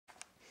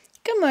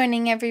Good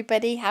morning,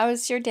 everybody.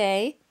 How's your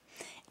day?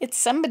 It's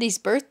somebody's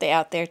birthday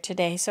out there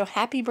today, so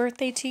happy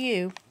birthday to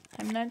you.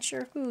 I'm not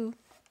sure who.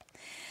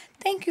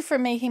 Thank you for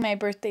making my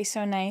birthday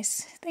so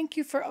nice. Thank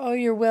you for all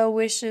your well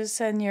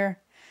wishes and your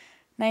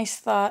nice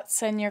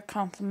thoughts and your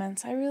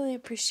compliments. I really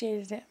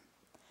appreciated it.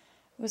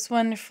 It was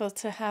wonderful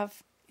to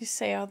have you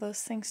say all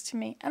those things to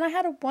me. And I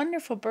had a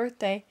wonderful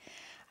birthday.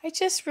 I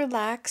just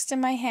relaxed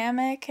in my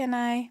hammock and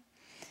I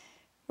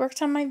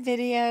worked on my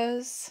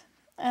videos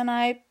and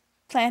I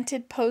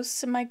planted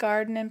posts in my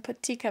garden and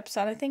put teacups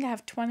on. I think I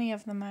have 20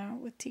 of them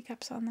out with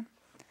teacups on them.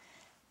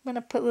 I'm going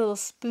to put little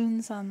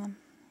spoons on them.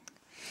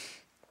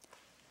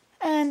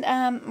 And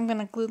I'm going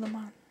to glue them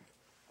on.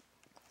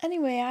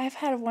 Anyway, I've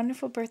had a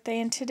wonderful birthday,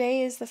 and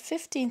today is the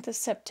 15th of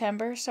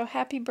September, so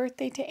happy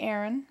birthday to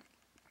Aaron.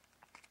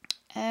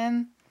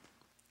 And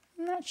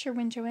I'm not sure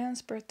when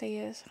Joanne's birthday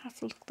is. I'll have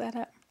to look that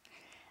up.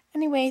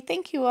 Anyway,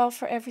 thank you all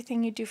for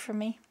everything you do for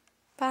me.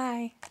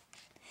 Bye.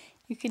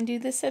 You can do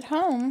this at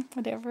home,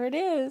 whatever it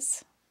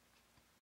is.